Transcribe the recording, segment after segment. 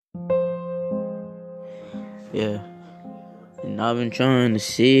Yeah. And I've been trying to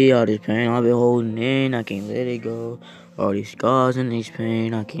see all this pain I've been holding in, I can't let it go. All these scars and this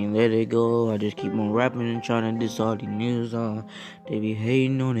pain, I can't let it go. I just keep on rapping and trying to diss all these news on. They be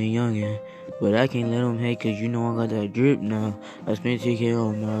hating on the youngin', but I can't let them hate cause you know I got that drip now. I spent 10K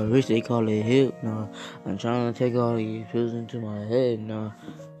on my wrist, they call it hip now. I'm trying to take all these pills into my head now.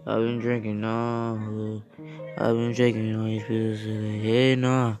 I've been drinking now. I've been taking all these pills to the head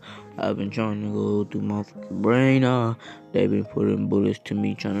now. I've been trying to go through my fucking brain now. They been putting bullets to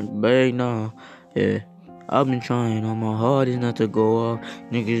me trying to break now. Yeah. I've been trying on my hardest not to go off.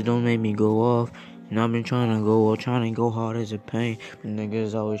 Niggas don't make me go off. And I've been trying to go off, trying to go hard as a pain. But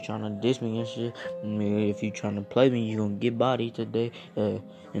niggas always trying to diss me and shit. Nigga, if you trying to play me, you gon' get body today. Yeah.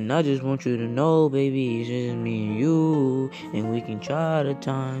 And I just want you to know, baby, it's just me and you. And we can try the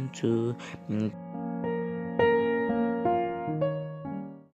time to